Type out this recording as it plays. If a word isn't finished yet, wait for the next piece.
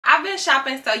I've been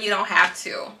shopping so you don't have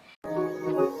to.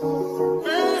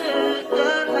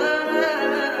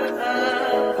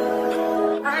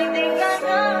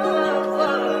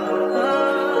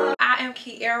 I am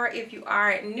Kiara. If you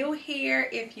are new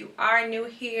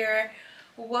here,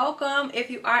 welcome. If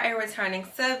you are a returning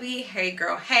subby, hey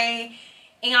girl, hey.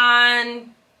 And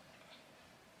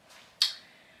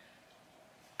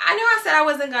I know I said I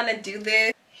wasn't gonna do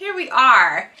this. Here we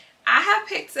are. I have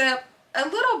picked up a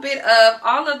little bit of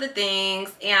all of the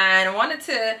things and wanted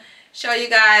to show you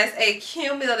guys a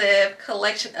cumulative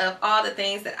collection of all the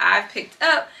things that I've picked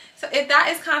up. So if that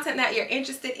is content that you're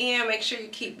interested in, make sure you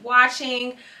keep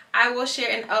watching. I will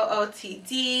share an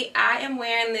OOTD. I am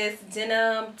wearing this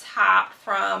denim top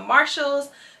from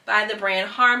Marshalls by the brand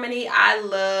Harmony. I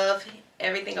love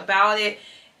everything about it.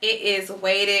 It is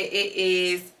weighted, it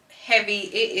is heavy,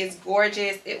 it is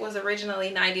gorgeous. It was originally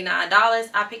 $99.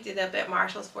 I picked it up at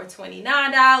Marshalls for $29.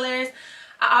 I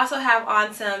also have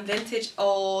on some vintage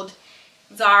old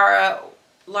Zara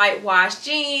light wash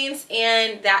jeans,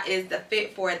 and that is the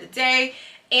fit for the day.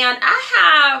 And I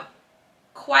have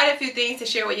quite a few things to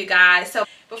share with you guys. So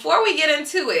before we get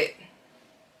into it,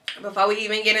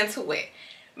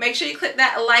 make sure you click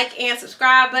that like and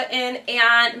subscribe button,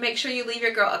 and make sure you leave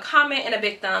your girl a comment and a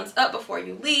big thumbs up before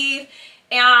you leave.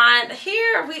 And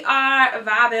here we are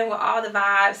vibing with all the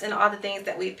vibes and all the things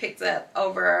that we picked up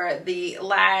over the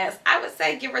last, I would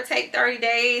say, give or take 30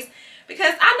 days.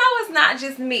 Because I know it's not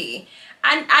just me.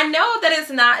 I know that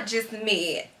it's not just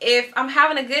me. If I'm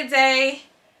having a good day,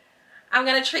 I'm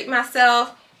going to treat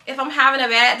myself. If I'm having a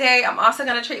bad day, I'm also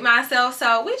going to treat myself.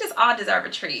 So we just all deserve a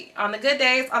treat. On the good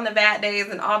days, on the bad days,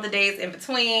 and all the days in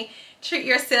between. Treat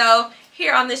yourself.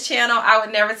 Here on this channel, I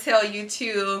would never tell you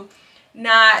to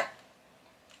not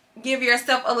give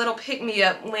yourself a little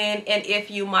pick-me-up when and if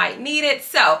you might need it.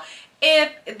 So if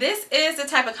this is the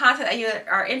type of content that you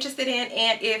are interested in,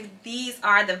 and if these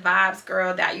are the vibes,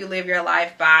 girl, that you live your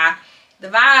life by, the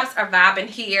vibes are vibing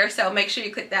here. So make sure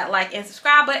you click that like and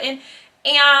subscribe button.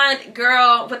 And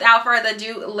girl, without further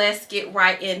ado, let's get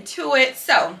right into it.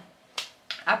 So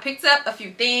I picked up a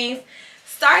few things,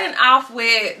 starting off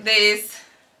with this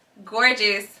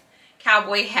gorgeous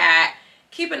cowboy hat.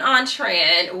 Keeping on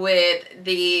trend with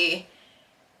the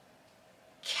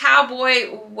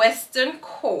cowboy western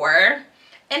core,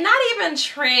 and not even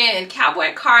trend.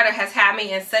 Cowboy Carter has had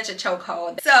me in such a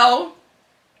chokehold. So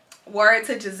word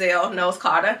to Giselle knows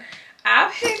Carter, I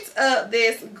picked up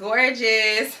this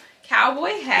gorgeous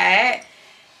cowboy hat,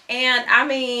 and I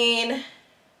mean,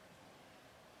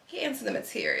 get into the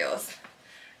materials.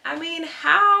 I mean,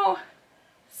 how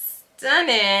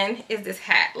stunning is this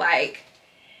hat? Like,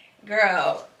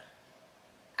 girl,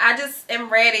 I just am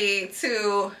ready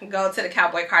to go to the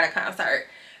Cowboy Carter concert.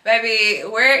 Baby,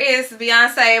 where is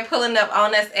Beyonce pulling up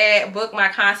on us at? Book my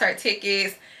concert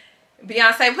tickets.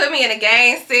 Beyonce, put me in the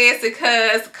game, sis,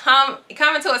 because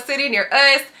coming to a city near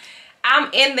us,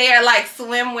 I'm in there like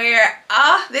swimwear.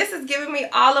 Oh, this is giving me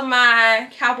all of my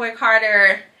Cowboy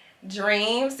Carter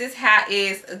dreams. This hat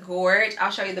is gorgeous. I'll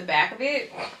show you the back of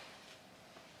it.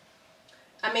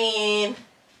 I mean,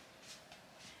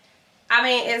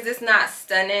 is this not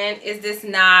stunning? Is this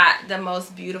not the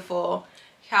most beautiful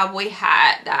cowboy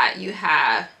hat that you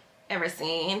have ever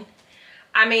seen?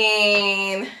 I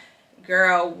mean,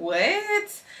 girl,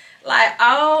 what? Like,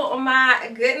 oh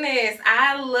my goodness.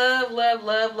 I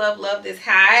love this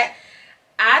hat.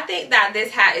 I think that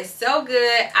this hat is so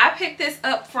good. I picked this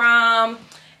up from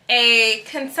a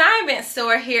consignment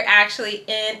store here actually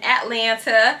in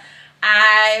Atlanta.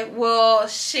 I will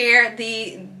share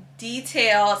the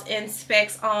details and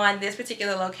specs on this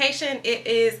particular location. It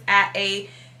is at a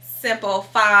Simple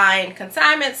Fine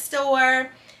consignment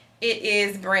store. It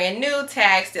is brand new,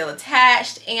 tag still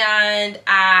attached, and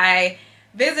I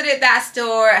visited that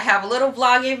store. I have a little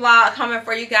vloggy vlog coming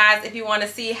for you guys if you want to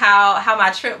see how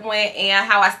my trip went and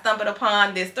how I stumbled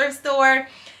upon this thrift store.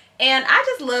 And I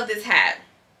just love this hat.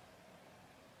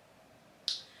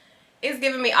 It's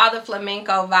giving me all the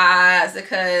flamenco vibes,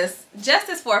 because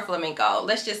justice for flamenco,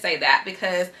 let's just say that,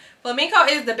 because flamenco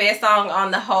is the best song on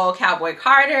the whole Cowboy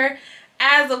Carter,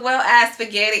 as well as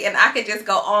spaghetti. And I could just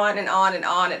go on and on and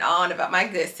on and on about my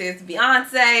good sis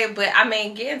Beyonce. But I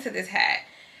mean, get into this hat.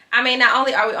 I mean, not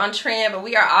only are we on trend, but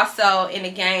we are also in the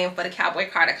game for the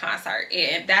Cowboy Carter concert,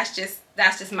 and that's just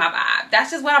my vibe. That's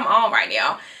just what I'm on right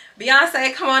now.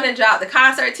 Beyonce, come on and drop the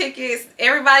concert tickets.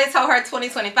 Everybody told her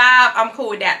 2025. I'm cool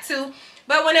with that too.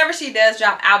 But whenever she does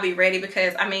drop, I'll be ready,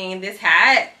 because I mean, this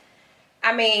hat,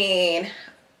 I mean,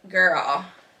 girl,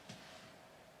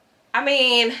 I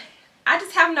mean, I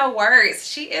just have no words.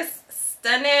 She is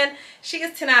stunning. She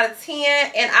is 10 out of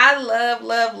 10, and I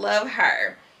love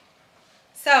her.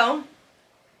 So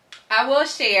I will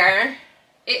share.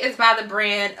 It is by the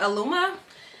brand Illuma,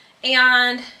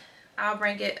 and I'll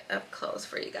bring it up close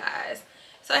for you guys.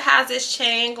 So it has this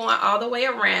chain going all the way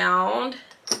around.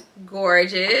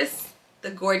 Gorgeous.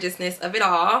 The gorgeousness of it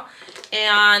all.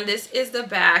 And this is the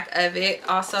back of it.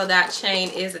 Also, that chain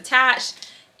is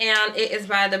attached, and it is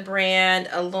by the brand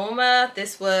Illuma.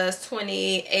 This was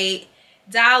 $28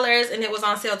 and it was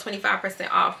on sale 25%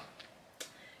 off.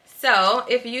 So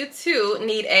if you too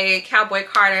need a cowboy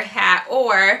Carter hat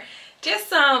or just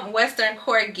some Western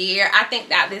core gear, I think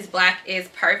that this black is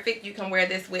perfect. You can wear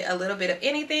this with a little bit of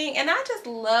anything, and I just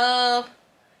love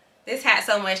this hat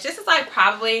so much. This is like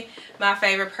probably my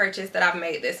favorite purchase that I've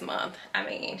made this month. I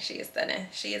mean, she is stunning.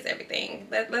 She is everything.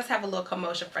 Let's have a little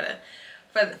commotion for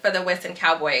the Western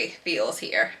cowboy feels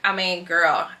here. I mean,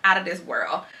 girl, out of this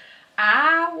world.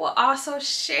 I will also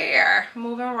share,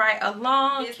 moving right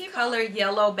along, this color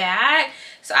yellow bag.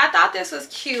 So I thought this was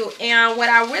cute, and what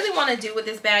I really want to do with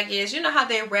this bag is, you know how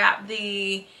they wrap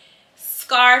the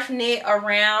scarf knit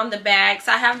around the bag.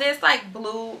 So I have this like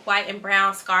blue, white, and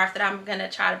brown scarf that I'm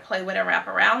gonna try to play with and wrap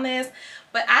around this.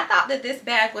 But I thought that this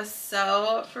bag was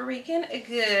so freaking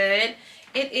good.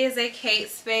 It is a Kate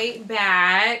Spade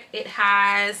bag. It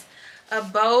has a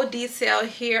bow detail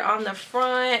here on the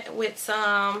front with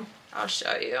some, I'll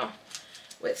show you,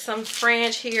 with some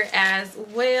fringe here as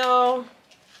well.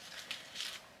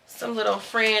 Some little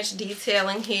fringe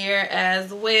detailing here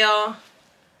as well,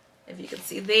 if you can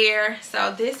see there.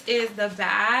 So this is the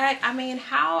bag. I mean,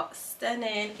 how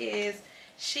stunning is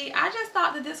she? I just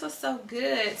thought that this was so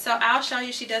good. So I'll show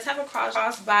you. She does have a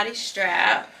crossbody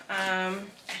strap.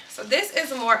 So this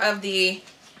is more of the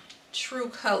true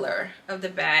color of the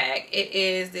bag. It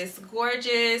is this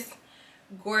gorgeous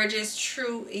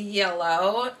true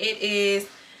yellow. It is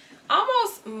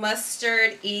almost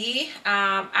mustard-y.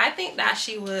 I think that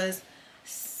she was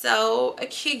so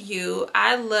cute.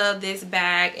 I love this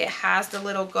bag. It has the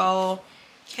little gold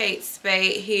Kate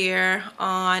Spade here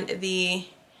on the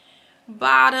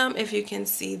bottom, if you can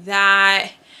see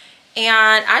that.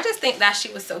 And I just think that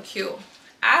she was so cute.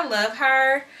 I love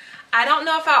her. I don't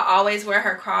know if I'll always wear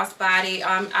her crossbody.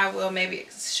 I will maybe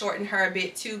shorten her a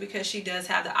bit too, because she does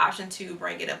have the option to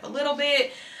bring it up a little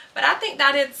bit. But I think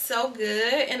that it's so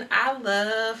good, and I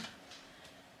love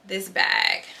this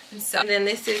bag. And so then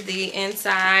this is the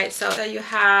inside. So you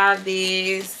have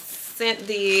the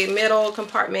middle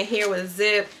compartment here with a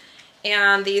zip,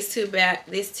 and these two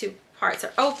parts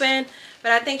are open.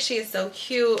 But I think she is so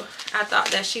cute. I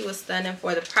thought that she was stunning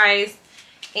for the price.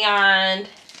 And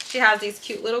she has these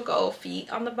cute little gold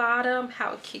feet on the bottom.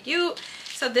 How cute.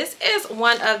 So this is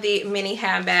one of the mini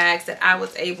handbags that I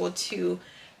was able to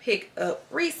pick up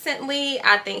recently.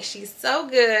 I think she's so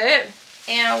good.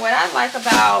 And what I like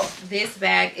about this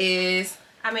bag is,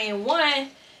 I mean, one,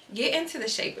 get into the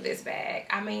shape of this bag.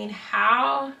 I mean,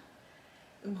 how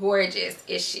gorgeous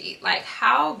is she? Like,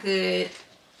 how good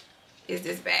is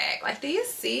this bag? Like, do you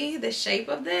see the shape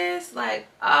of this? Like,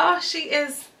 oh, she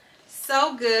is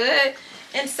so good.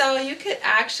 And so you could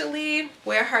actually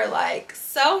wear her like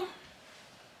so.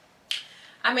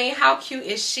 I mean, how cute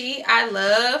is she?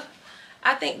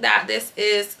 I think that this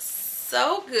is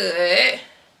so good,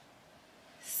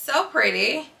 so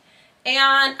pretty,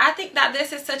 and I think that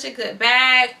this is such a good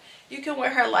bag. You can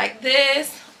wear her like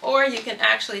this, or you can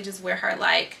actually just wear her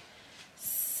like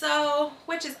so,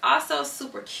 which is also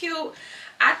super cute.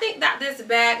 I think that this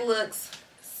bag looks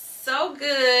so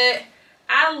good.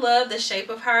 I love the shape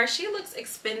of her. She looks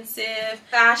expensive,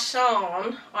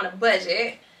 fashion on a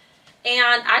budget,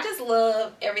 and I just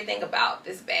love everything about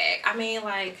this bag. I mean,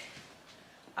 like,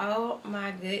 oh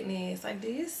my goodness, like,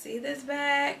 do you see this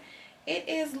bag? It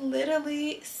is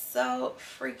literally so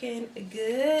freaking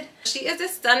good. She is a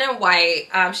stunning white.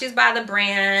 She's by the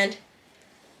brand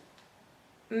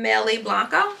Melanie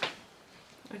Blanco,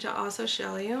 which I'll also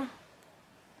show you,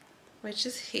 which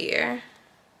is here.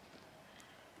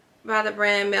 By the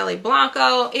brand Melanie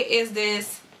Blanco. It is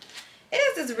this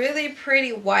really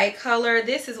pretty white color.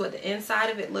 This is what the inside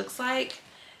of it looks like.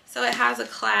 So it has a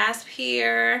clasp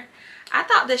here. I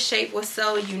thought this shape was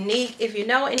so unique. If you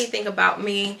know anything about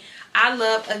me, I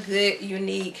love a good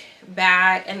unique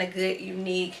bag and a good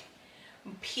unique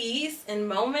piece and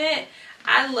moment.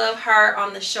 I love her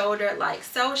on the shoulder like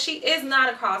so. She is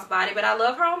not a crossbody, but I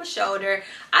love her on the shoulder.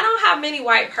 I don't have many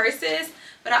white purses,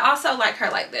 but I also like her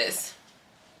like this.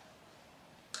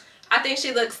 I think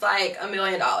she looks like $1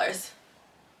 million.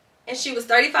 And she was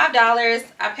 $35.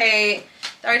 I paid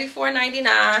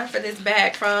 $34.99 for this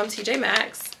bag from TJ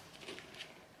Maxx.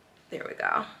 There we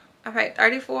go. I paid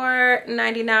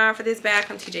 $34.99 for this bag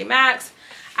from TJ Maxx.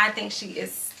 I think she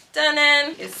is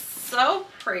stunning. It's so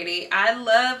pretty. I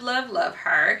love, love, love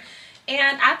her.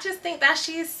 And I just think that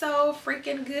she is so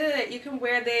freaking good. You can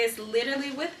wear this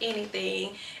literally with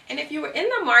anything. And if you were in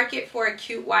the market for a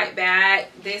cute white bag,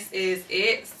 this is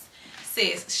it,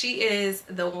 sis. She is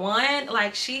the one.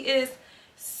 Like, she is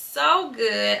so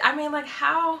good. I mean, like,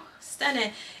 how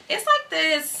stunning. It's like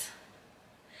this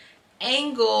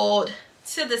angled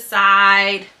to the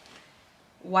side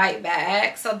white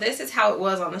bag. So this is how it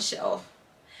was on the shelf.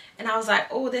 And I was like,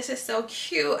 oh, this is so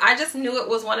cute. I just knew it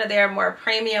was one of their more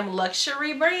premium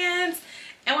luxury brands.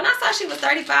 And when I saw she was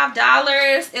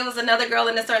 $35, it was another girl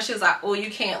in the store. She was like, oh,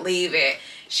 you can't leave it.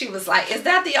 She was like, is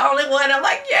that the only one? I'm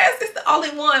like, yes, it's the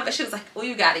only one. But she was like, oh,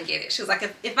 you got to get it. She was like,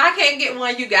 if I can't get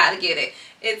one, you got to get it.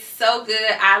 It's so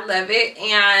good. I love it.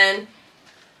 And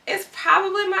it's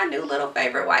probably my new little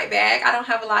favorite white bag. I don't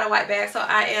have a lot of white bags, so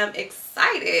I am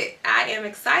excited. I am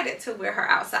excited to wear her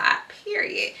outside,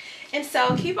 period. And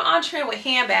so keep it on trend with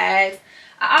handbags.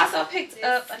 I also picked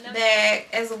up another bag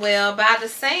as well by the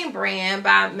same brand,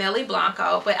 by Melanie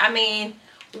Blanco. But I mean,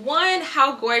 one,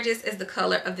 how gorgeous is the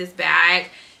color of this bag?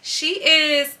 She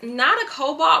is not a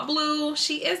cobalt blue.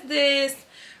 She is this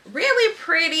really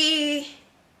pretty,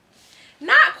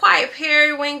 not quite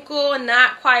periwinkle,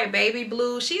 not quite baby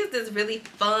blue. She's this really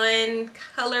fun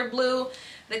color blue.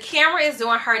 The camera is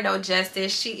doing her no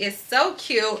justice. She is so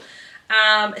cute.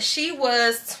 She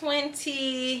was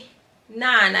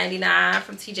 $29.99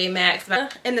 from TJ Maxx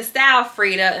in the style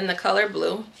Frida in the color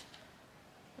blue,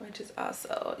 which is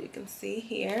also, you can see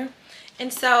here.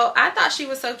 And so I thought she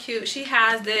was so cute. She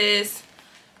has this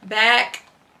back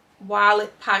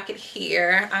wallet pocket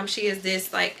here. She is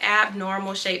this like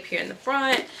abnormal shape here in the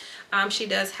front. She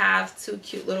does have two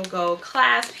cute little gold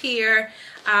clasps here.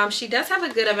 She does have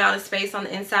a good amount of space on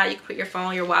the inside. You can put your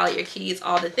phone, your wallet, your keys,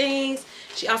 all the things.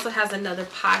 She also has another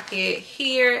pocket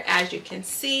here, as you can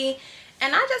see.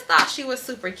 And I just thought she was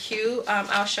super cute.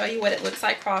 I'll show you what it looks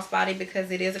like crossbody,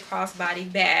 because it is a crossbody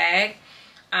bag.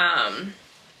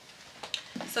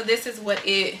 So this is what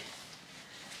it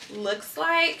looks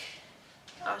like.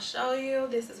 I'll show you.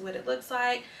 This is what it looks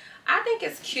like. I think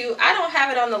it's cute. I don't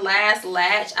have it on the last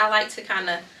latch. I like to kind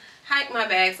of hike my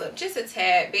bags up just a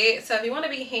tad bit. So if you want to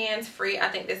be hands-free, I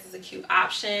think this is a cute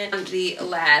option. On the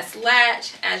last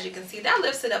latch, as you can see, that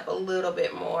lifts it up a little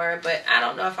bit more, but I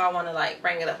don't know if I want to like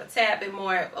bring it up a tad bit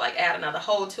more, like add another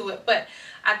hole to it. But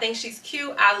I think she's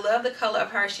cute. I love the color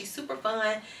of her. She's super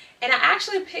fun. And I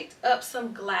actually picked up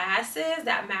some glasses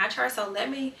that match her. So let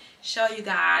me show you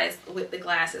guys with the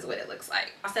glasses what it looks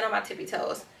like. I'll stand on my tippy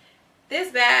toes.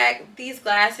 This bag, these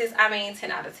glasses, I mean, 10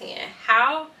 out of 10.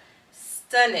 How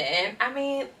stunning. I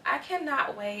mean, I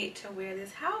cannot wait to wear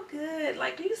this. How good.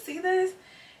 Like, do you see this?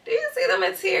 Do you see the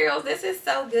materials? This is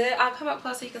so good. I'll come up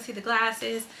close so you can see the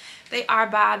glasses. They are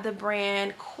by the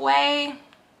brand Quay.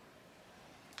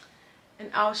 And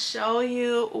I'll show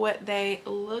you what they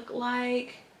look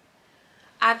like.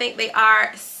 I think they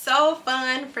are so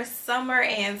fun for summer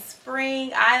and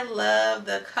spring. I love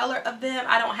the color of them.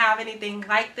 I don't have anything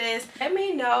like this. Let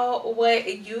me know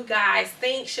what you guys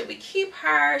think. Should we keep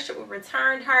her? Should we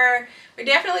return her? We're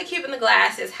definitely keeping the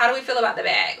glasses. How do we feel about the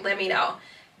bag? Let me know.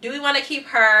 Do we want to keep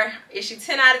her? Is she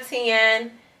 10 out of 10?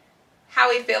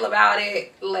 How we feel about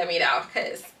it? Let me know,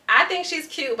 because I think she's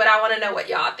cute, but I want to know what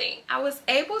y'all think. I was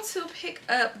able to pick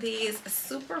up these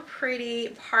super pretty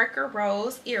Parker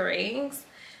Rose earrings.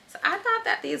 So I thought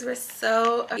that these were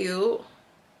so cute.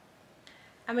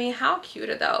 I mean, how cute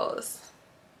are those?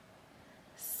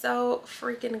 So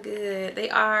freaking good. They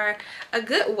are a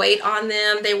good weight on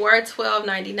them. They were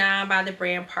 $12.99 by the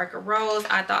brand Parker Rose.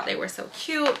 I thought they were so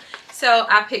cute. So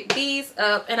I picked these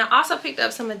up. And I also picked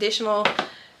up some additional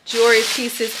jewelry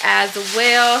pieces as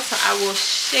well. So I will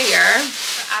share.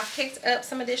 So I picked up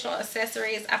some additional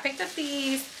accessories. I picked up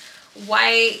these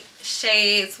white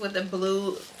shades with the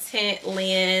blue tint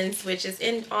lens, which is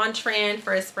on trend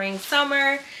for a spring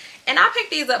summer. And I picked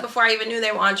these up before I even knew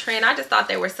they were on trend. I just thought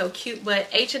they were so cute. But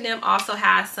H&M also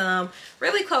has some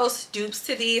really close dupes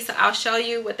to these, so I'll show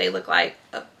you what they look like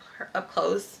up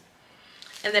close,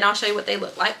 and then I'll show you what they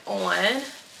look like on.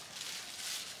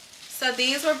 So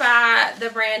these were by the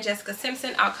brand Jessica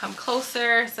Simpson. I'll come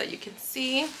closer so you can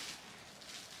see.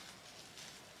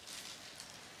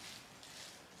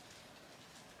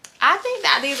 I think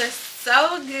that these are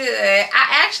so good.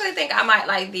 I actually think I might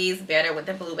like these better with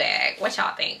the blue bag. What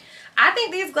y'all think? I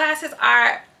think these glasses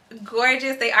are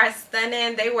gorgeous. They are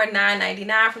stunning. They were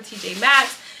 $9.99 from TJ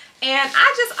Maxx. And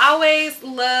I just always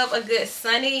love a good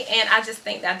sunny. And I just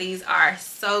think that these are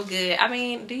so good. I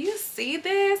mean, do you see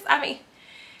this? I mean,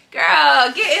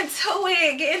 girl, get into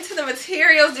it. Get into the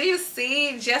materials. Do you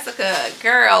see, Jessica?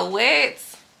 Girl, what?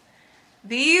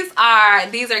 These are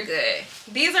good.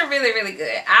 These are really, really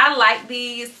good. I like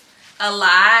these a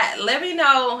lot. Let me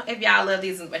know if y'all love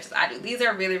these as much as I do. These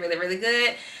are really, really, really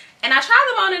good. And I tried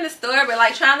them on in the store, but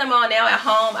like trying them on now at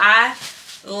home, I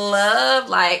love,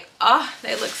 like, oh,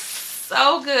 they look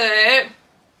so good.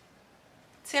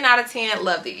 10 out of 10,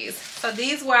 love these. So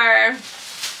these were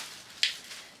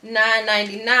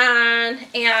 $9.99,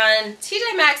 and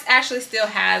TJ Maxx actually still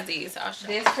has these. So I'll show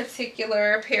this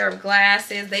particular pair of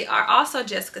glasses. They are also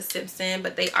Jessica Simpson,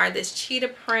 but they are this cheetah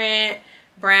print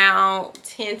brown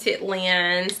tinted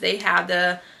lens. They have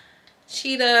the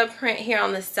cheetah print here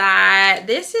on the side.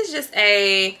 This is just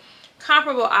a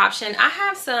comparable option. I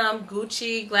have some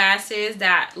Gucci glasses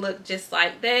that look just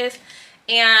like this,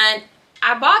 and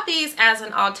I bought these as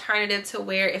an alternative to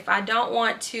where if I don't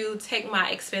want to take my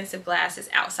expensive glasses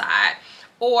outside,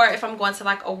 or if I'm going to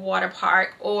like a water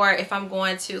park, or if I'm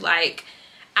going to, like,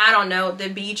 I don't know, the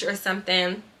beach or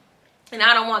something, and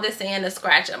I don't want the sand to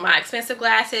scratch up my expensive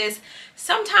glasses.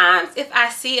 Sometimes if I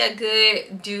see a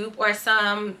good dupe or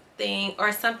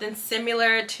something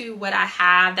similar to what I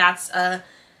have that's a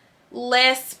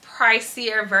less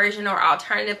pricier version or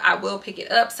alternative, I will pick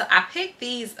it up. So I picked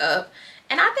these up,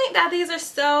 and I think that these are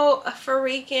so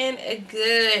freaking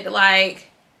good. Like,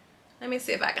 let me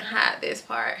see if I can hide this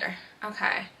part.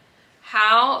 Okay,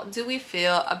 how do we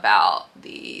feel about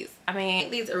these? I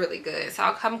mean, these are really good. So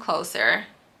I'll come closer.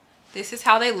 This is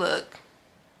how they look.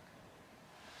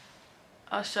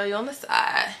 I'll show you on the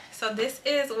side. So this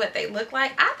is what they look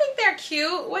like. I think they're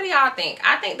cute. What do y'all think?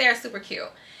 I think they're super cute.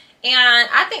 And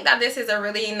I think that this is a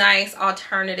really nice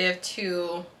alternative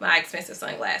to my expensive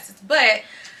sunglasses. But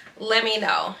let me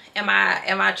know. Am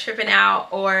I tripping out,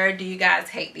 or do you guys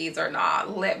hate these or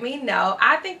not? Let me know.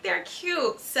 I think they're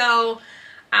cute. So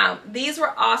these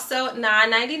were also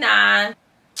 $9.99.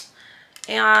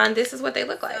 And this is what they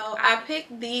look like. So I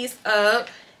picked these up,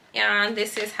 and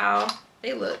this is how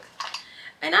they look.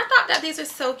 And I thought that these are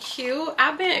so cute.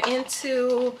 I've been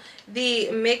into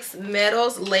the mixed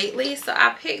metals lately, so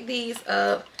I picked these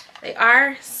up. They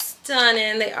are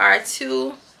stunning. They are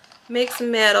 2 mixed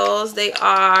metals. They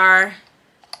are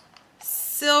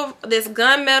silver, this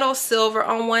gunmetal silver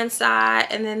on one side,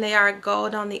 and then they are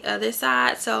gold on the other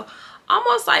side. So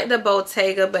almost like the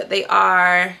Bottega, but they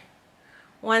are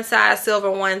one side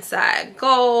silver, one side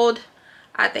gold.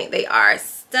 I think they are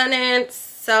stunning.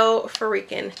 So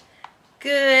freaking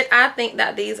good. I think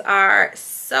that these are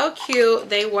so cute.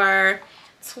 They were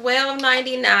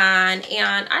 $12.99,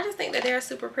 and I just think that they're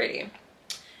super pretty.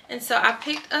 And so I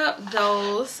picked up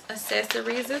those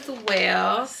accessories as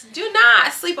well. Do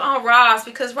not sleep on Ross,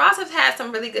 because Ross has had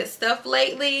some really good stuff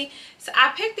lately. So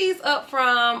I picked these up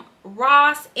from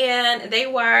Ross, and they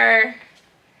were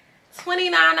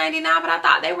 $29.99, but I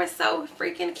thought they were so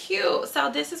freaking cute.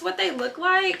 So this is what they look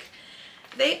like.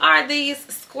 They are these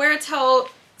square-toed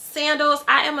sandals.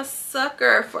 I am a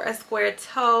sucker for a square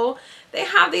toe. They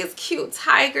have these cute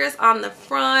tigers on the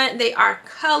front. They are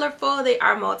colorful. They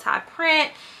are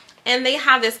multi-print, and they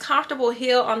have this comfortable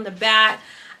heel on the back.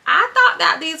 I thought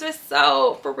that these were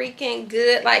so freaking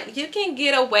good. Like, you can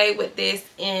get away with this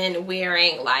in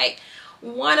wearing like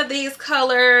one of these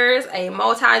colors, a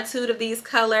multitude of these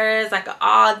colors, like an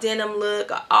all denim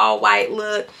look, an all white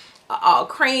look, an all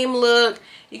cream look.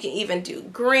 You can even do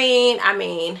green. I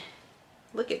mean,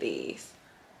 look at these.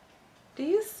 Do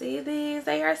you see these?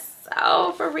 They are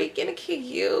so freaking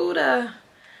cute. I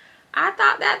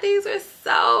thought that these were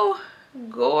so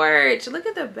gorgeous. Look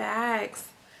at the backs.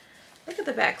 Look at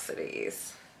the backs of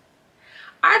these.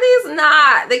 Are these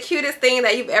not the cutest thing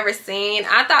that you've ever seen?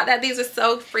 I thought that these were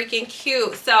so freaking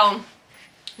cute. So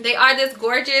they are this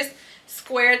gorgeous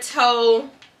square toe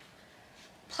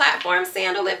platform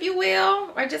sandal, if you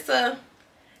will, or just a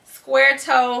square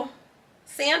toe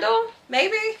sandal,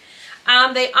 maybe.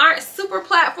 They aren't super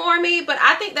platformy, but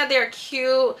I think that they're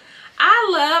cute. I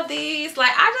love these.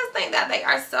 Like, I just think that they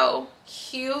are so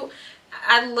cute.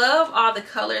 I love all the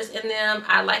colors in them.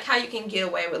 I like how you can get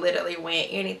away with literally wearing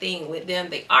anything with them.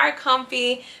 They are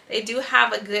comfy. They do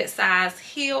have a good size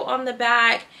heel on the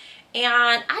back,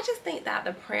 and I just think that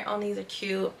the print on these are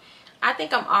cute. I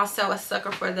think I'm also a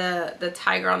sucker for the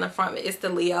tiger on the front. It's the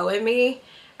Leo in me.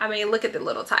 I mean, look at the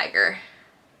little tiger.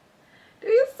 Do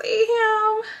you see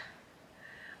him?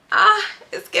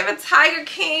 It's giving Tiger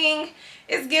King.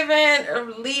 It's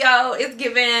giving Leo. It's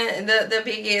giving the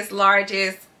biggest,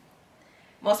 largest,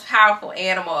 most powerful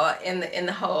animal in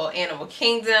the whole animal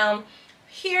kingdom,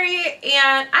 period.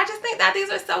 And I just think that these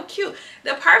are so cute.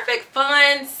 The perfect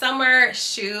fun summer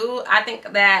shoe. I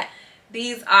think that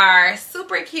these are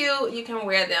super cute. You can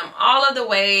wear them all of the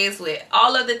ways with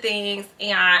all of the things,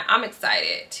 and I'm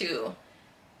excited to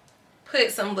put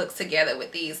some looks together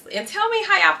with these. And tell me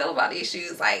how y'all feel about these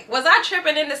shoes. Like, was I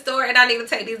tripping in the store and I need to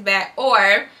take these back,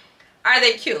 or are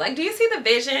they cute? Like, do you see the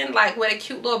vision? Like, with a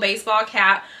cute little baseball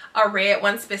cap, a red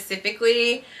one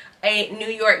specifically, a New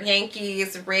York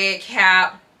Yankees red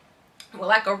cap with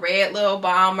like a red little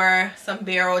bomber, some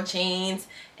barrel jeans,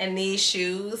 and these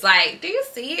shoes. Like, do you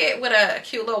see it with a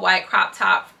cute little white crop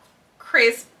top,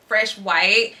 crisp, fresh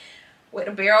white, with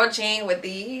a barrel jean with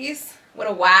these, with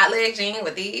a wide leg jean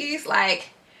with these,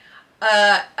 like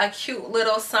a cute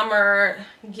little summer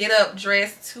get up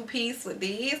dress two-piece with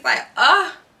these? Like,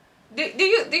 do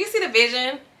you see the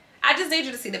vision? I just need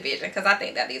you to see the vision, because I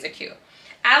think that these are cute.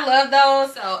 I love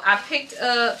those. So I picked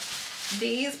up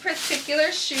these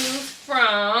particular shoes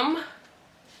from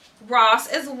Ross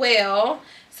as well.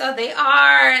 So they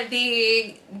are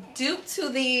the dupe to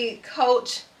the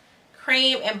Coach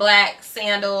cream and black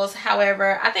sandals.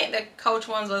 However, I think the Coach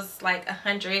ones was like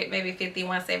 100, maybe 50,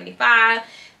 175.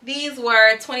 These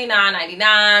were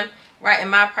 $29.99, right in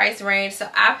my price range. So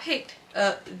I picked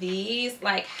up these.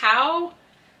 Like, how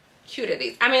cute are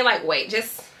these? I mean, like, wait,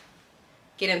 just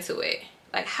get into it.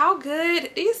 Like, how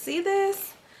good? Do you see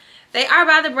this? They are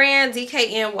by the brand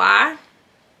DKNY.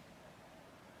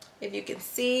 If you can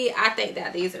see, I think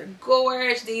that these are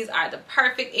gorgeous. These are the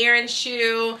perfect errand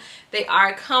shoe. They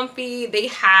are comfy. They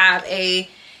have a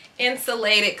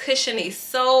insulated cushiony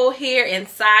sole here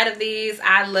inside of these.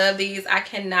 I love these. I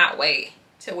cannot wait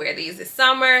to wear these this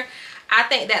summer. I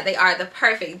think that they are the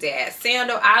perfect dad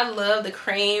sandal. I love the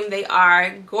cream. They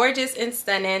are gorgeous and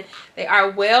stunning. They are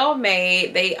well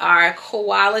made. They are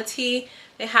quality.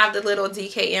 They have the little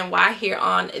DKNY here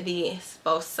on the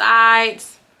both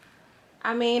sides.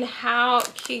 I mean, how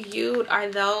cute are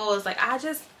those? Like,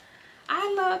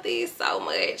 I love these so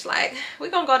much. Like, we're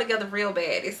gonna go together real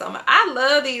bad this summer. I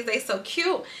love these. They so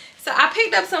cute. So I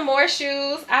picked up some more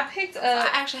shoes. I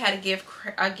actually had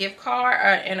a gift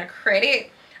card and a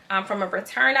credit from a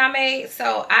return I made.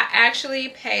 So I actually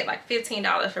paid like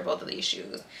 $15 for both of these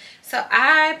shoes. So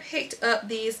I picked up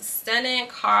these stunning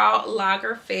Karl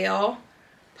Lagerfeld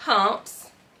pumps.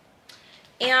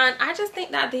 And I just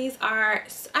think that these are,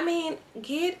 I mean,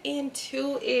 get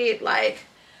into it. Like,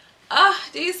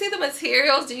 do you see the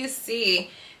materials? Do you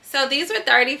see? So these were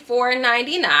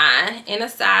 $34.99 in a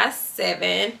size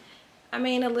 7. I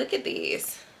mean, look at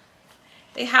these.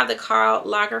 They have the Karl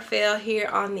Lagerfeld here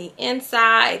on the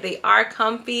inside. They are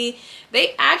comfy.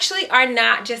 They actually are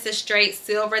not just a straight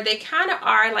silver. They kind of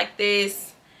are like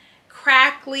this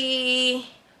crackly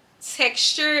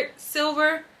textured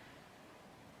silver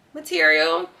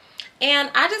material.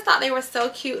 And I just thought they were so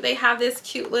cute. They have this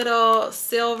cute little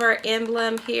silver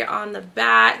emblem here on the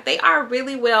back. They are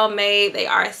really well made. They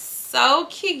are so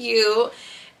cute.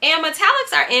 And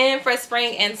metallics are in for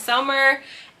spring and summer.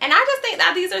 And I just think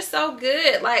that these are so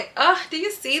good. Like, do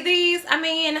you see these? I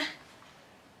mean,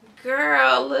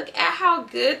 girl, look at how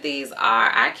good these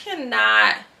are. I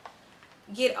cannot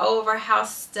get over how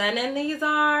stunning these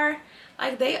are.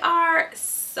 Like, they are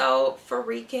so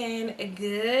freaking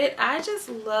good. I just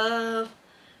love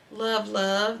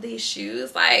these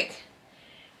shoes. Like,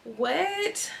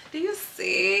 what? Do you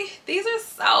see? These are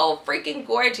so freaking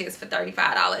gorgeous for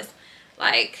 $35.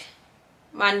 Like,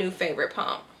 my new favorite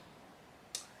pump.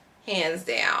 Hands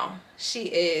down. She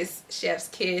is chef's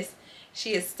kiss.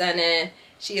 She is stunning.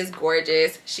 She is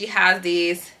gorgeous. She has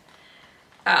these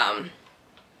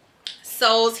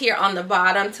soles here on the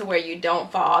bottom to where you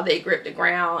don't fall. They grip the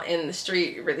ground in the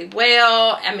street really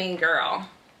well. I mean, girl,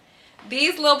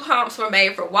 these little pumps were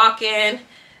made for walking.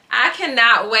 I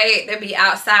cannot wait to be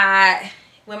outside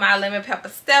with my lemon pepper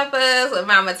steppers, with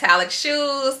my metallic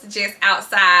shoes, just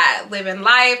outside living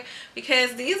life,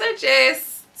 because these are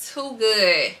just too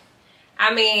good.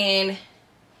 I mean,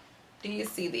 do you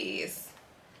see these?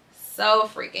 So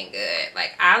freaking good.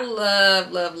 Like, I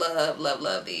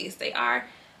love these. They are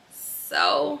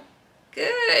so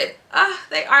good.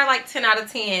 They are like 10 out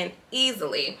of 10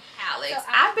 easily. Metallics. So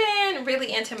I've been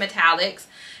really into metallics.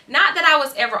 Not that I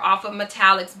was ever off of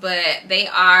metallics, but they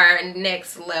are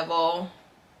next level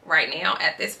right now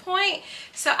at this point.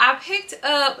 So I picked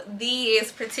up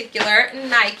these particular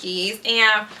Nikes.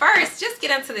 And first, just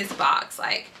get into this box.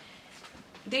 Like,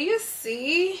 do you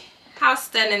see how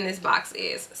stunning this box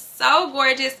is? So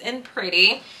gorgeous and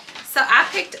pretty. So I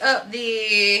picked up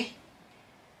the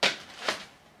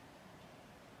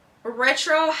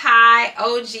Retro High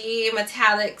OG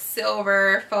Metallic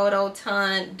Silver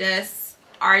Phototon Dust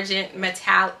Argent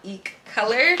Metallic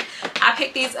color. I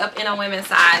picked these up in a women's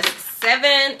size 7,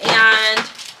 and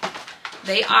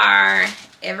they are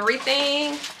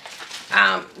everything.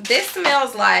 This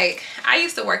smells like, I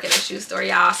used to work at a shoe store,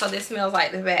 y'all, so this smells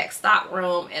like the back stock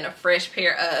room and a fresh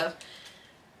pair of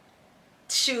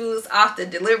shoes off the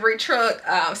delivery truck.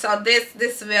 So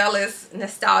this smell is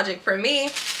nostalgic for me.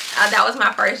 That was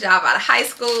my first job out of high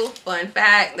school. Fun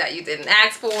fact that you didn't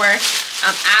ask for.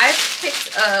 I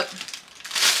picked up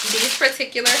these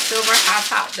particular silver high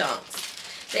top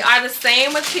dunks. They are the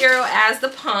same material as the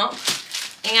pump,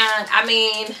 and I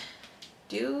mean,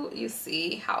 do you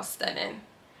see how stunning?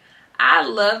 I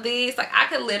love these. Like, I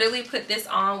could literally put this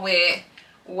on with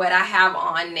what I have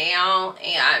on now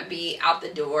and be out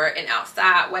the door and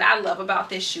outside. What I love about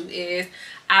this shoe is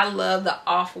I love the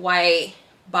off-white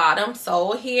bottom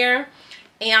sole here,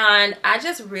 and I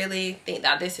just really think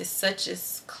that this is such a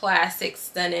classic,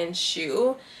 stunning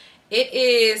shoe. It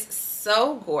is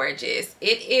so gorgeous.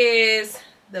 It is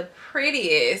the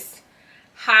prettiest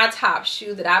high top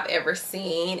shoe that I've ever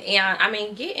seen. And I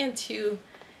mean, get into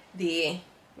the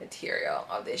material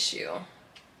of this shoe.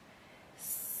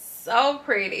 So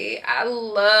pretty. I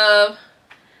love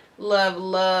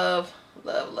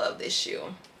this shoe.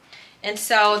 And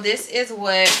so this is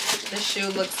what the shoe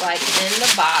looks like in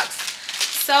the box.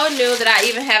 So new that I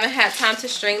even haven't had time to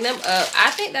string them up.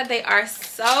 I think that they are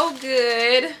so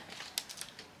good.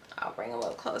 I'll bring them a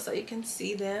little close so you can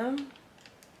see them.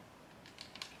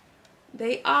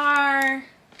 They are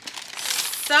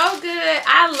so good.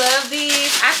 I love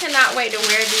these. I cannot wait to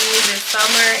wear these this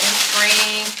summer and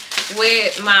spring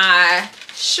with my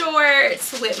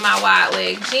shorts, with my wide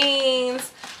leg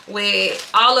jeans,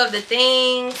 with all of the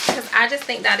things, because I just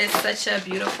think that is such a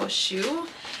beautiful shoe.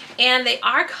 And they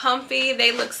are comfy.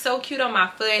 They look so cute on my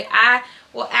foot. I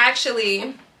will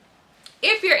actually,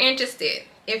 if you're interested,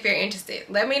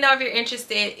 let me know if you're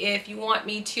interested. If you want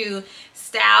me to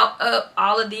style up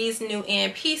all of these new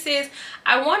end pieces,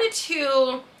 I wanted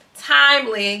to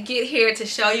timely get here to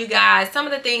show you guys some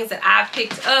of the things that I've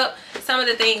picked up, some of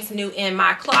the things new in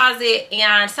my closet,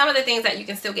 and some of the things that you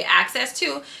can still get access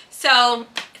to. So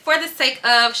for the sake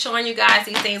of showing you guys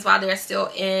these things while they're still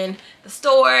in the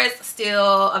stores,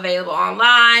 still available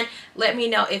online, let me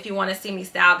know if you want to see me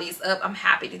style these up. I'm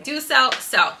happy to do so.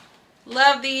 So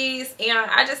love these, and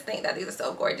I just think that these are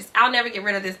so gorgeous. I'll never get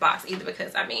rid of this box either,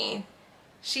 because I mean,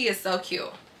 she is so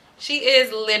cute. She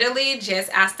is literally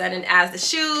just as stunning as the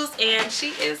shoes, and she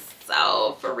is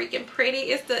so freaking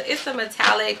pretty. It's the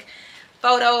metallic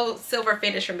photo silver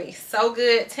finish for me. So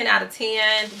good. 10 out of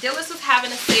 10. Dillard's was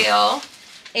having a sale,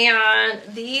 and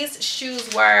these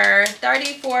shoes were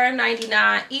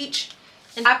 $34.99 each,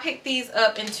 and I picked these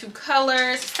up in 2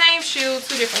 colors. Same shoe,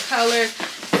 2 different colors.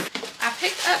 I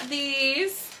picked up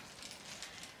these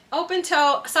open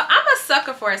toe. So I'm a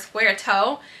sucker for a square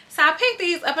toe, so I picked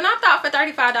these up, and I thought for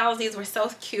 $35 these were so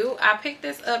cute. I picked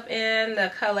this up in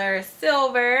the color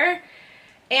silver,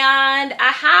 and I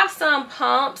have some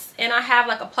pumps, and I have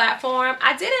like a platform.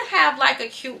 I didn't have like a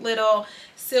cute little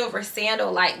silver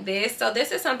sandal like this, so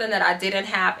this is something that I didn't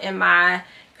have in my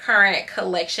current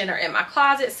collection or in my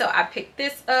closet, so I picked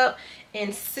this up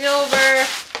in silver.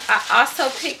 I also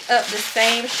picked up the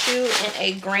same shoe in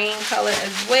a green color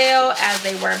as well, as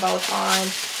they were both on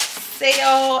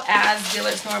sale, as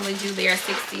Dillard's normally do their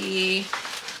 60,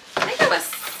 I think it was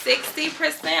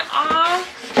 60% off.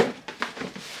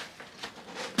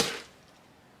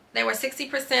 They were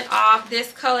 60% off.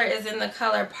 This color is in the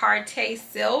color Partay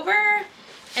Silver,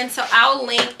 and so I'll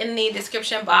link in the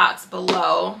description box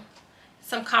below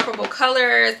some comparable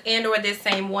colors and or this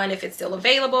same one if it's still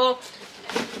available.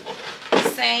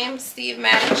 Same Steve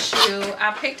Madden shoe.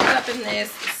 I picked it up in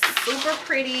this super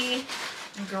pretty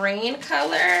green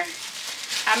color.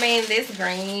 I mean, this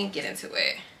green, get into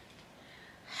it.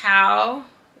 How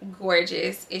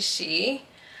gorgeous is she?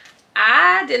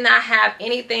 I did not have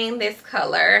anything this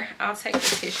color. I'll take the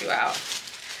tissue out.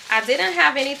 I didn't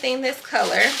have anything this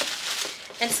color,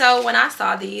 and so when I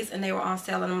saw these and they were on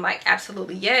sale, and I'm like,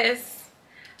 absolutely yes,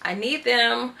 I need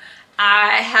them.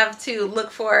 I have to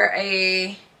look for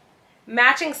a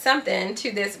matching something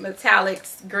to this metallic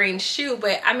green shoe,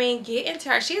 but I mean, get into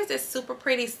her. She is this super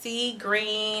pretty sea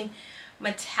green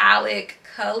metallic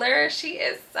color. She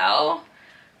is so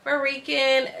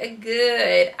freaking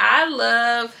good. I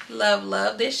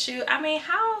love this shoe. I mean,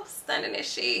 how stunning is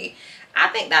she? I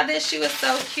think that this shoe is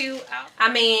so cute.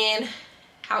 I mean,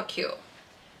 how cute?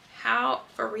 How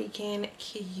freaking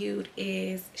cute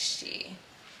is she?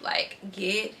 Like,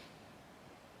 get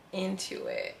into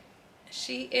it.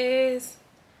 She is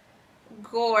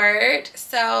gorgeous.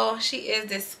 So she is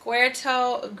this square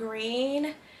toe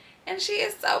green, and she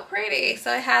is so pretty.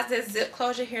 So it has this zip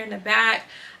closure here in the back.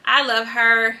 I love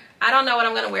her. I don't know what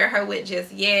I'm going to wear her with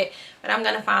just yet, but I'm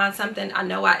going to find something. I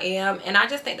know I am, and I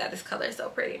just think that this color is so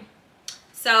pretty.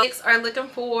 So if you are looking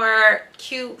for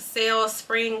cute sale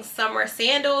spring summer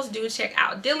sandals, do check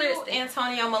out Dillard's.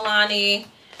 Antonio Melanie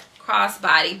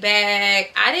crossbody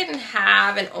bag. I didn't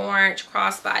have an orange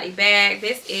crossbody bag.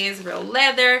 This is real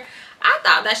leather. I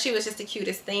thought that she was just the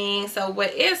cutest thing. So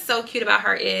what is so cute about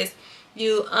her is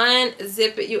you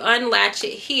unzip it, you unlatch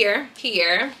it here,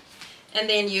 and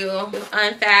then you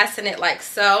unfasten it like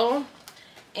so.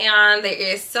 And there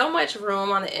is so much room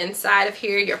on the inside of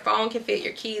here. Your phone can fit,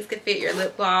 your keys can fit, your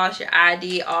lip gloss, your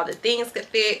ID, all the things could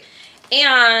fit.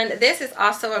 And this is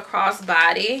also a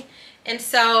crossbody. And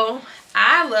so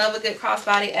I love a good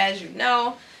crossbody, as you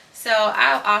know. So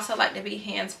I also like to be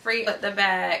hands-free. What the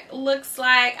bag looks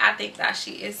like, I think that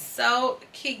she is so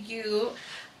cute.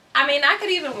 I mean, I could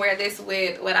even wear this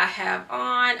with what I have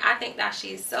on. I think that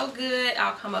she's so good.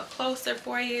 I'll come up closer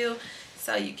for you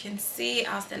so you can see.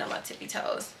 I'll stand on my tippy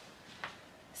toes.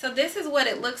 So this is what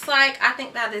it looks like. I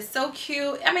think that is so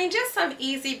cute. I mean, just some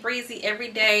easy breezy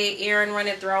everyday errand run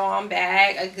and throw on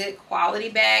bag. A good quality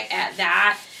bag at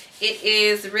that. It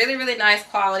is really, really nice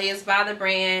quality. It's by the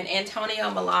brand Antonio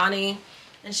Melanie,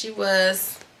 and she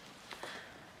was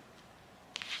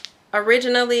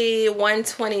originally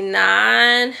 $129.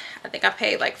 I think I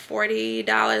paid like $40,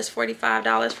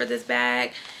 $45 for this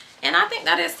bag. And I think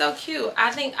that is so cute.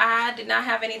 I think I did not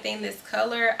have anything this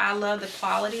color. I love the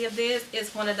quality of this.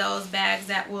 It's one of those bags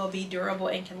that will be durable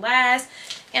and can last.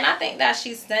 And I think that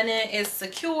she's stunning. It's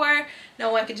secure.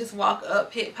 No one can just walk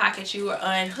up, pickpocket you, or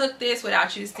unhook this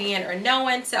without you seeing or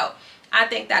knowing. So I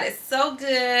think that is so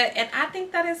good. And I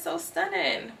think that is so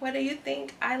stunning. What do you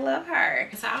think? I love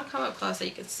her. So I'll come up close so you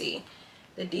can see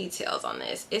the details on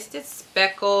this. It's this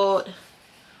speckled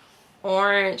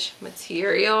orange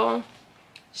material.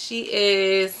 She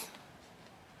is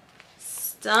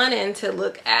stunning to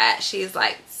look at. She's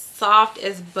like soft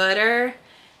as butter.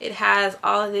 It has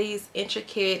all of these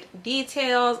intricate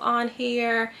details on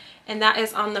here, and that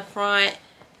is on the front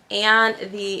and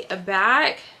the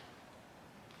back.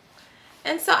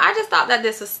 And so I just thought that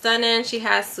this was stunning. She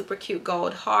has super cute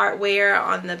gold hardware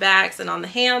on the backs and on the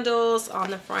handles, on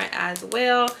the front as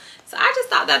well. So I just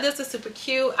thought that this was super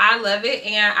cute. I love it,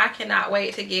 and I cannot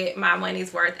wait to get my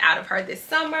money's worth out of her this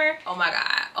summer. Oh my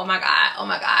God, oh my God, oh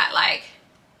my God. Like,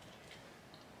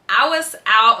 I was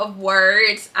out of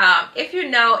words. If you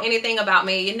know anything about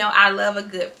me, you know I love a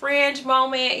good fringe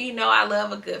moment. You know I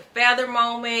love a good feather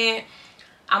moment.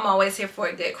 I'm always here for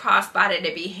a good crossbody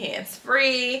to be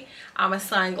hands-free. I'm a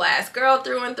sunglass girl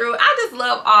through and through. I just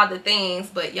love all the things.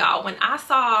 But y'all, when I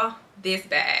saw this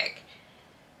bag,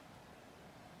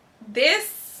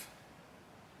 this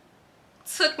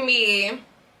took me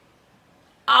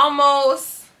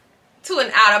almost to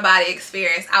an out-of-body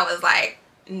experience. I was like,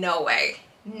 no way.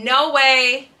 No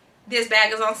way this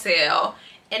bag is on sale.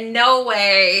 And no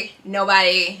way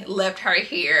nobody left her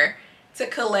here to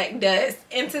collect dust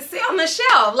and to sit on the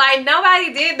shelf. Like,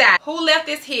 nobody did that. Who left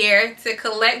this here to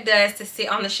collect dust to sit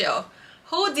on the shelf?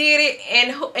 Who did it,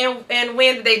 and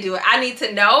when did they do it? I need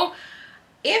to know.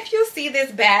 If you see this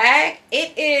bag,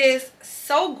 it is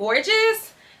so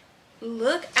gorgeous.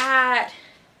 Look at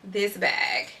this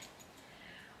bag.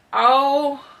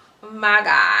 Oh my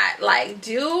God. Like,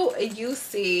 do you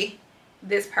see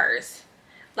this purse?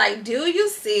 Like, do you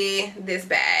see this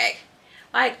bag?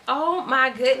 Like, oh my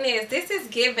goodness, this is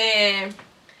giving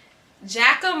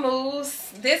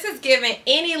Jacquemus. This is giving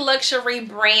any luxury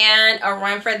brand a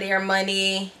run for their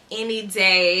money any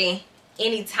day,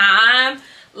 anytime.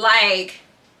 Like,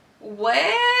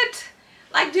 what?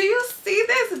 Like, do you see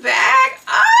this bag?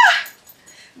 Ah,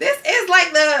 this is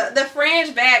like the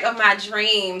fringe bag of my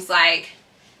dreams. Like,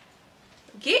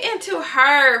 get into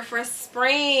her for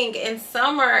spring and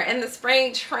summer and the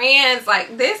spring trends.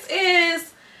 Like, this is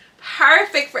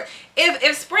perfect for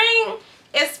if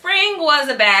spring was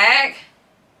a bag,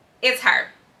 it's her.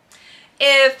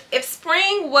 If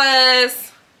spring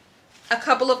was a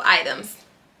couple of items,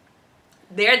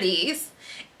 they're these.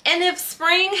 And if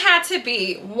spring had to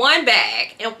be one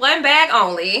bag and one bag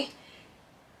only,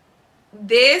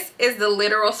 this is the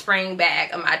literal spring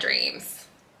bag of my dreams.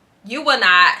 You will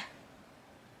not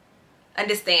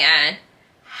understand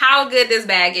how good this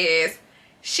bag is.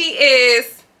 She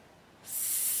is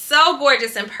so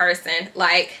gorgeous in person.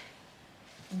 Like,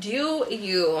 do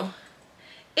you?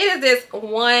 It is this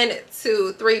 1,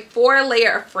 2, 3, 4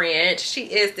 layer of fringe. She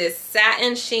is this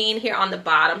satin sheen here on the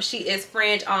bottom. She is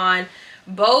fringe on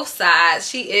both sides.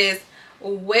 She is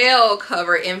well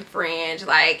covered in fringe.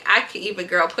 Like, I could even,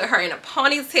 girl, put her in a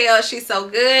ponytail. She's so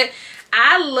good.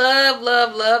 I love,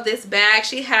 love, love this bag.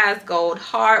 She has gold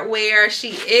hardware.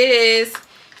 She is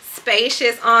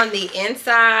spacious on the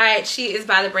inside. She is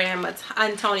by the brand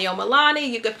Antonio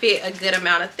Melanie. You could fit a good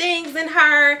amount of things in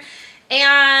her.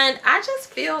 And I just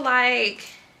feel like,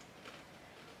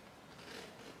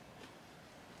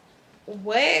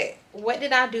 what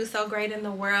did I do so great in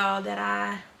the world that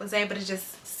I was able to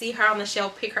just see her on the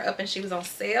shelf, pick her up, and she was on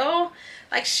sale?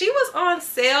 Like, she was on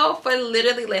sale for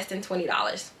literally less than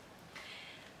 $20.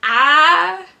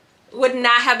 I would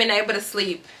not have been able to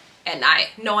sleep at night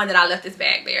knowing that I left this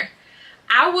bag there.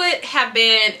 I would have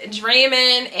been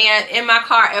dreaming and in my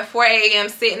car at 4 a.m.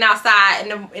 sitting outside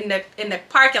in the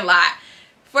parking lot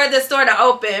for the store to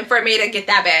open for me to get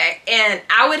that bag. And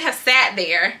I would have sat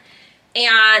there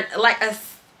and I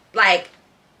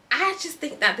just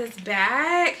think that this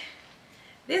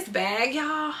bag,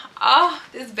 y'all, oh,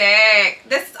 this bag,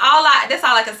 that's all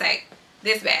I can say.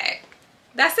 This bag.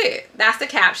 That's it. That's the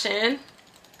caption.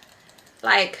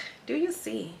 Like, do you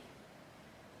see?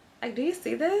 Like, do you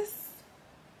see this?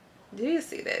 Do you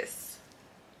see this?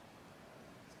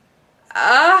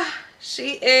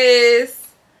 She is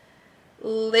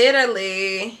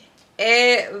literally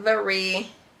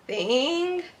everything.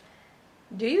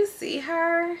 Do you see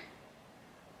her?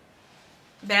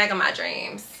 Bag of my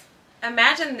dreams.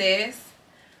 Imagine this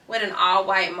with an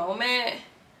all-white moment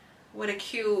with a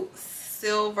cute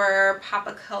silver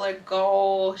pop-up color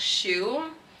gold shoe.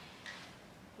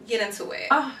 Get into it.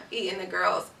 Oh, eating the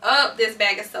girls up. This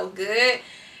bag is so good.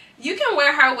 You can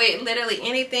wear her with literally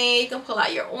anything. You can pull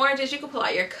out your oranges. You can pull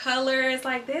out your colors.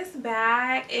 Like, this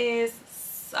bag is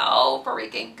so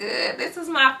freaking good. This is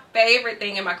my favorite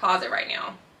thing in my closet right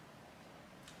now.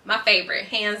 My favorite,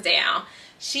 hands down.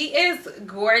 She is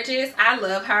gorgeous. I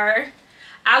love her.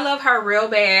 I love her real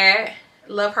bad.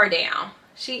 Love her down.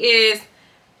 She is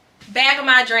bag of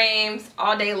my dreams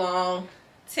all day long.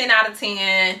 10 out of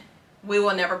 10. We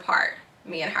will never part,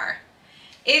 me and her.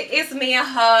 It's me and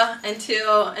her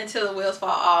until the wheels fall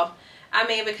off. I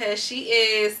mean, because she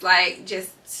is like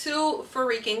just too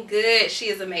freaking good. She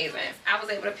is amazing. I was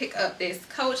able to pick up this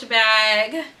Coach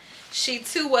bag. She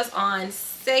too was on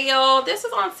sale. This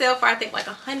was on sale for I think like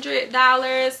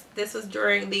 $100. This was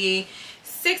during the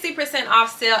 60%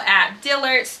 off sale at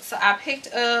Dillard's. So I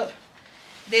picked up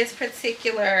this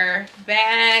particular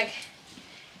bag,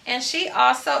 and she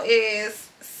also is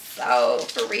so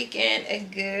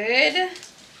freaking good.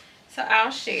 So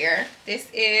I'll share. This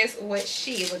is what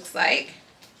she looks like.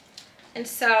 And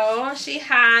so she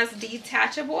has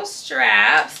detachable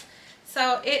straps.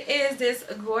 So it is this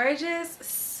gorgeous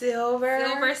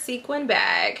silver sequin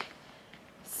bag.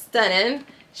 Stunning.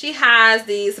 She has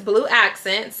these blue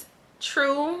accents,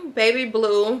 true baby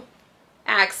blue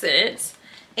accents,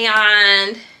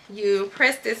 and you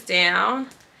press this down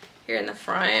here in the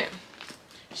front.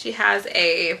 She has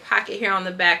a pocket here on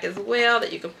the back as well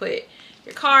that you can put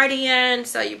your card in.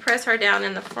 So you press her down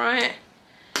in the front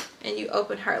and you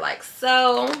open her like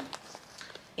so.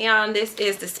 And this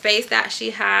is the space that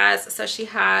she has. So she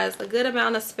has a good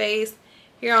amount of space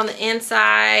here on the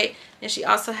inside, and she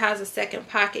also has a second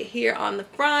pocket here on the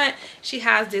front. She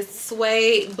has this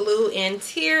suede blue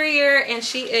interior, and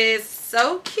she is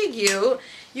so cute.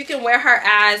 You can wear her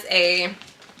as a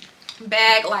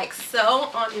bag like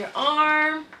so on your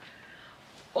arm,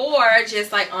 or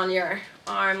just like on your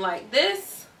arm like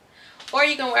this, or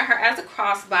you can wear her as a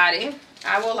crossbody.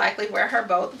 I will likely wear her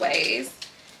both ways,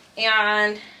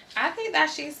 and I think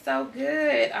that she's so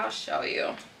good. I'll show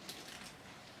you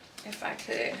if I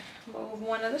could move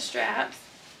one of the straps.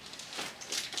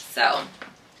 So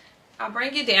I'll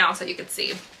bring you down so you can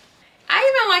see.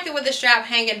 I even like it with the strap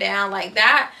hanging down like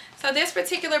that. So this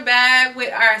particular bag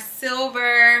with our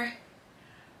silver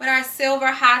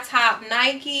high top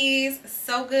Nikes,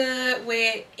 so good.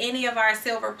 With any of our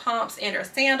silver pumps and our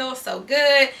sandals, so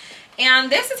good.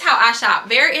 And this is how I shop,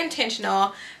 very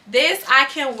intentional. This I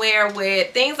can wear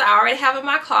with things I already have in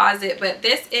my closet, but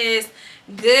this is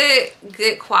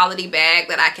good quality bag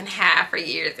that I can have for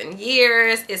years and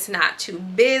years. It's not too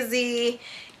busy.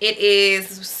 It is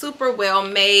super well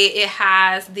made. It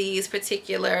has these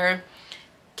particular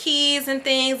keys and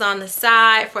things on the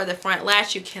side for the front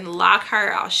latch. You can lock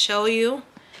her. I'll show you.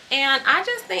 And I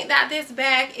just think that this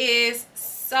bag is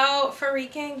so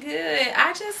freaking good.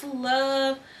 I just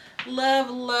love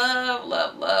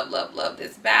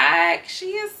this bag. She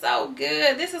is so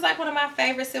good. This is like one of my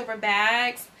favorite silver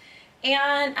bags.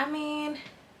 And I mean,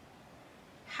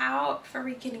 how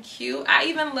freaking cute. I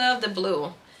even love the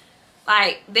blue.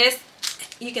 Like this,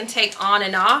 you can take on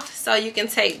and off. So you can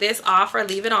take this off or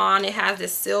leave it on. It has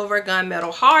this silver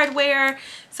gunmetal hardware.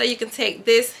 So you can take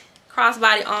this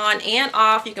crossbody on and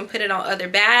off. You can put it on other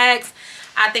bags.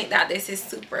 I think that this is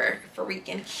super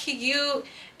freaking cute.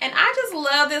 And I just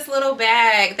love this little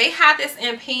bag. They had this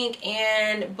in pink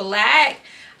and black.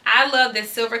 I love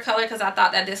this silver color because I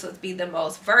thought that this would be the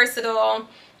most versatile.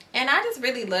 And I just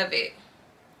really love it.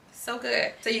 So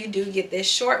good. So you do get this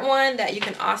short one that you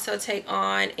can also take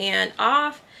on and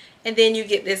off. And then you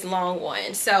get this long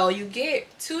one. So you get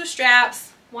 2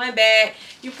 straps, 1 bag.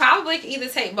 You probably can either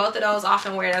take both of those off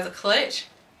and wear it as a clutch,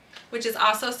 which is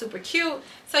also super cute.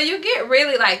 So you get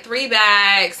really like 3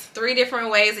 bags, 3 different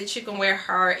ways that you can wear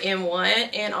her in one.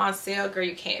 And on sale, girl,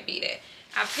 you can't beat it.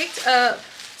 I picked up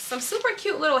some super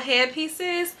cute little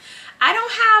headpieces. I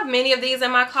don't have many of these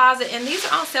in my closet, and these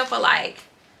are on sale for like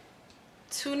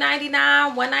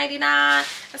 $2.99,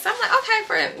 $1.99. And so I'm like, okay,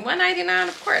 for $1.99,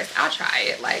 of course, I'll try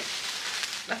it. Like,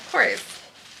 of course,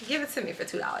 give it to me for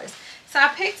 $2. So I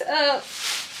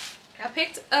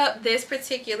picked up this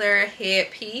particular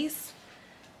headpiece,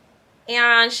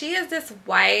 and she has this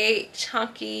white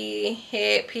chunky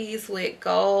headpiece with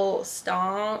gold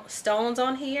stones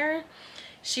on here.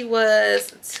 She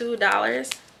was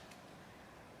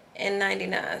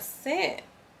 $2.99,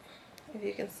 if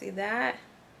you can see that.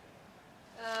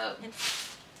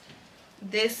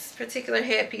 This particular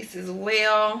headpiece as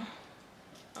well,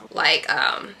 like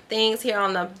things here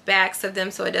on the backs of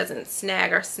them so it doesn't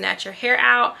snag or snatch your hair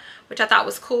out, which I thought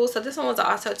was cool. So this one was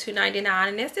also $2.99,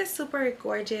 and it's this super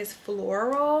gorgeous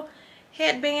floral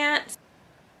headband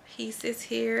pieces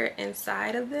here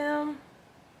inside of them,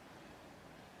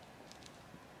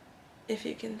 if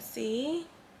you can see.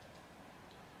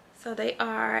 So they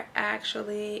are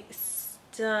actually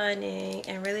stunning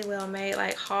and really well made,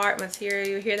 like hard material.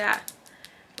 You hear that?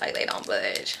 Like they don't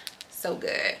budge. So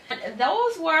good. And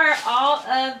those were all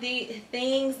of the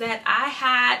things that I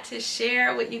had to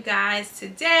share with you guys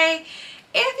today.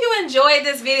 If you enjoyed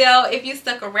this video, if you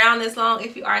stuck around this long,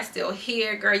 if you are still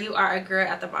here, girl, you are a girl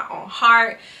after my own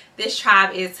heart. This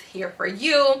tribe is here for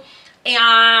you.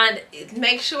 And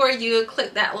make sure you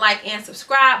click that like and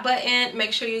subscribe button.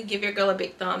 Make sure you give your girl a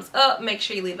big thumbs up. Make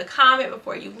sure you leave a comment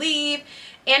before you leave.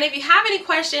 And if you have any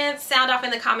questions, sound off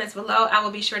in the comments below. I will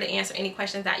be sure to answer any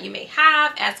questions that you may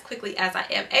have as quickly as I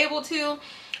am able to.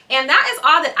 And that is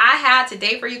all that I had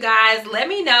today for you guys. Let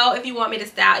me know if you want me to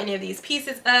style any of these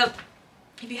pieces up.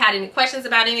 If you had any questions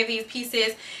about any of these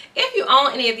pieces. If you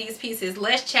own any of these pieces,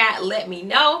 let's chat. Let me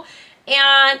know.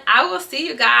 And I will see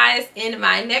you guys in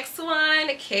my next one.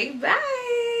 Okay,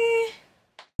 bye.